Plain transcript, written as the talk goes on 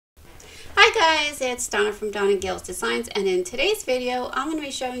guys, it's Donna from Donna Gales Designs, and in today's video I'm going to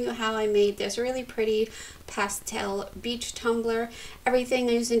be showing you how I made this really pretty pastel beach tumbler. Everything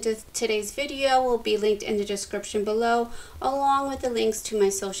I used in today's video will be linked in the description below, along with the links to my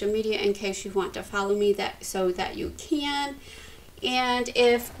social media in case you want to follow me so that you can. And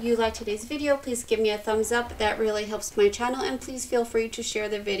if you like today's video, please give me a thumbs up. That really helps my channel, and please feel free to share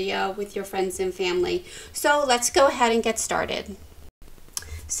the video with your friends and family. So let's go ahead and get started.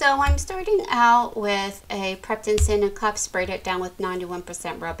 So I'm starting out with a prepped and sanded cup, sprayed it down with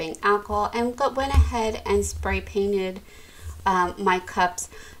 91% rubbing alcohol, and went ahead and spray painted my cups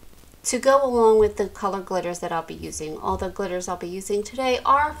to go along with the color glitters that I'll be using. All the glitters I'll be using today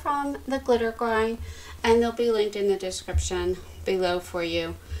are from the glitter grind, and they'll be linked in the description below for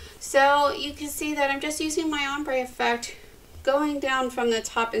you. So you can see that I'm just using my ombre effect, going down from the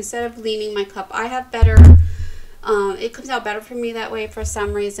top instead of leaning my cup. I have better it comes out better for me that way for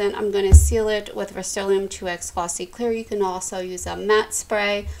some reason. I'm going to seal it with Rust-Oleum 2X Glossy Clear. You can also use a matte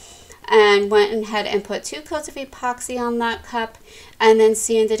spray, and went ahead and put 2 coats of epoxy on that cup, and then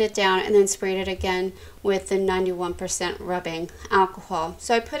sanded it down, and then sprayed it again with the 91% rubbing alcohol.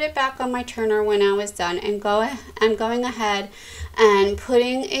 So I put it back on my turner when I was done, and I'm going ahead and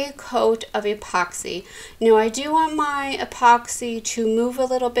putting a coat of epoxy. Now I do want my epoxy to move a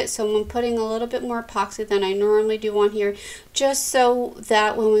little bit, so I'm putting a little bit more epoxy than I normally do on here, just so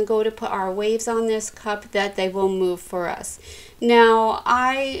that when we go to put our waves on this cup, that they will move for us. Now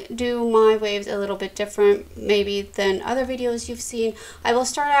I do my waves a little bit different maybe than other videos you've seen. I will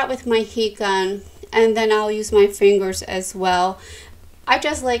start out with my heat gun, and then I'll use my fingers as well. I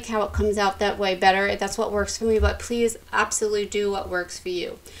just like how it comes out that way better. That's what works for me, but please absolutely do what works for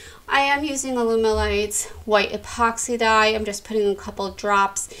you. I am using Alumilite's white epoxy dye. I'm just putting a couple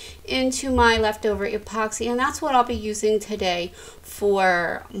drops into my leftover epoxy, and that's what I'll be using today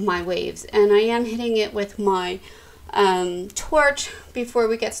for my waves. And I am hitting it with my torch before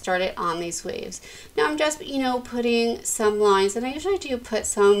we get started on these waves. Now I'm just, putting some lines, and I usually do put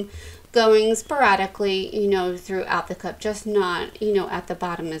some going sporadically, throughout the cup, just not, at the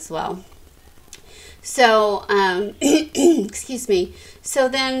bottom as well. So, excuse me. So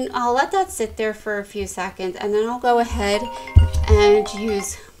then I'll let that sit there for a few seconds, and then I'll go ahead and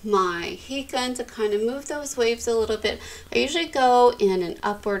use my heat gun to kind of move those waves a little bit. I usually go in an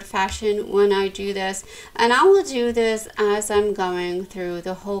upward fashion when I do this, and I will do this as I'm going through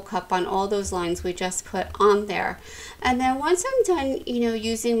the whole cup on all those lines we just put on there. And then once I'm done,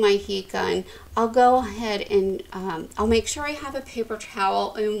 using my heat gun, I'll go ahead and I'll make sure I have a paper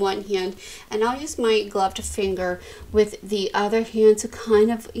towel in one hand, and I'll use my gloved finger with the other hand to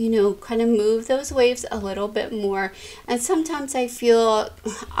kind of move those waves a little bit more. And sometimes I feel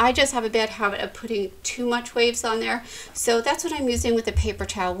I just have a bad habit of putting too much waves on there, so that's what I'm using with the paper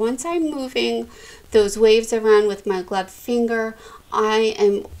towel. Once I'm moving those waves around with my gloved finger, I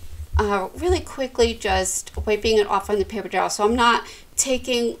am really quickly just wiping it off on the paper towel, so I'm not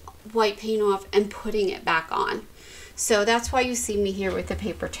taking white paint off and putting it back on. So that's why you see me here with the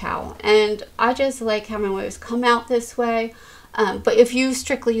paper towel, and I just like how my waves come out this way. But if you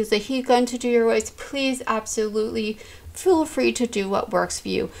strictly use a heat gun to do your waves, please absolutely feel free to do what works for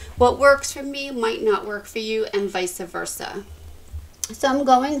you. What works for me might not work for you, and vice versa. So I'm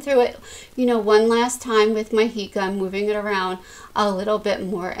going through it, one last time with my heat gun, moving it around a little bit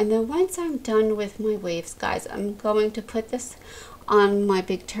more. And then once I'm done with my waves, guys, I'm going to put this on my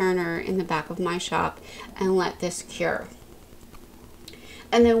big turner in the back of my shop and let this cure.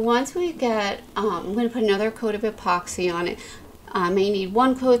 And then once we get, I'm going to put another coat of epoxy on it. I may need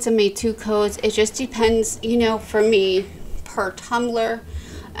 1 coat, some may 2 coats. It just depends, for me, per tumbler.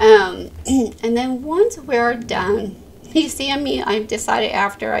 And then once we're done, you see, I decided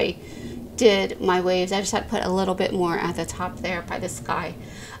after I did my waves, I just had to put a little bit more at the top there by the sky.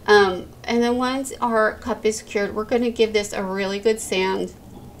 And then once our cup is cured, we're going to give this a really good sand.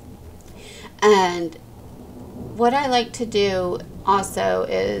 And what I like to do also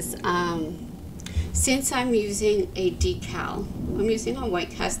is, since I'm using a decal, I'm using a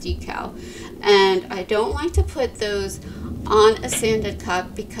white cast decal, and I don't like to put those on a sanded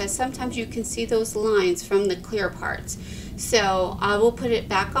cup because sometimes you can see those lines from the clear parts. So I will put it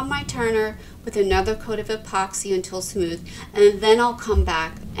back on my turner with another coat of epoxy until smooth, and then I'll come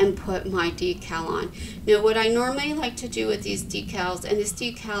back and put my decal on. Now what I normally like to do with these decals, and this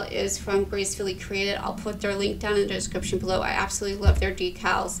decal is from Gracefully Created, I'll put their link down in the description below. I absolutely love their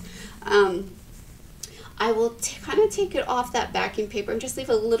decals. I will kind of take it off that backing paper and just leave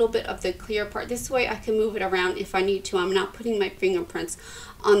a little bit of the clear part. This way I can move it around if I need to. I'm not putting my fingerprints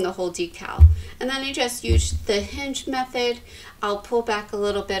on the whole decal. And then I just use the hinge method. I'll pull back a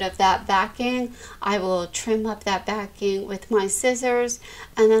little bit of that backing. I will trim up that backing with my scissors,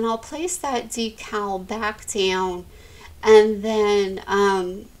 and then I'll place that decal back down, and then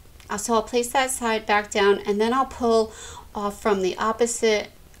so I'll place that side back down, and then I'll pull off from the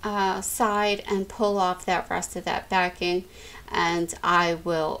opposite side and pull off that rest of that backing, and I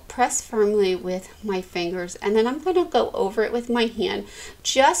will press firmly with my fingers, and then I'm going to go over it with my hand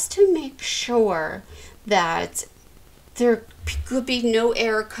just to make sure that there could be no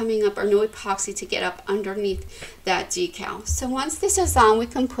air coming up or no epoxy to get up underneath that decal. So once this is on, we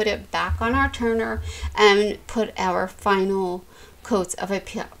can put it back on our turner and put our final coats of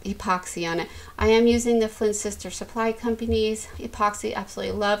epoxy on it. I am using the Flint Sister Supply Company's epoxy.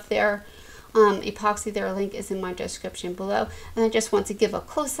 Absolutely love their epoxy. Their link is in my description below. And I just want to give a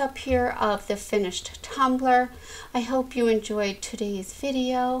close-up here of the finished tumbler. I hope you enjoyed today's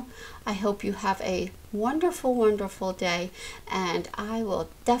video. I hope you have a wonderful, wonderful day, and I will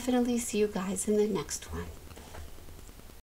definitely see you guys in the next one.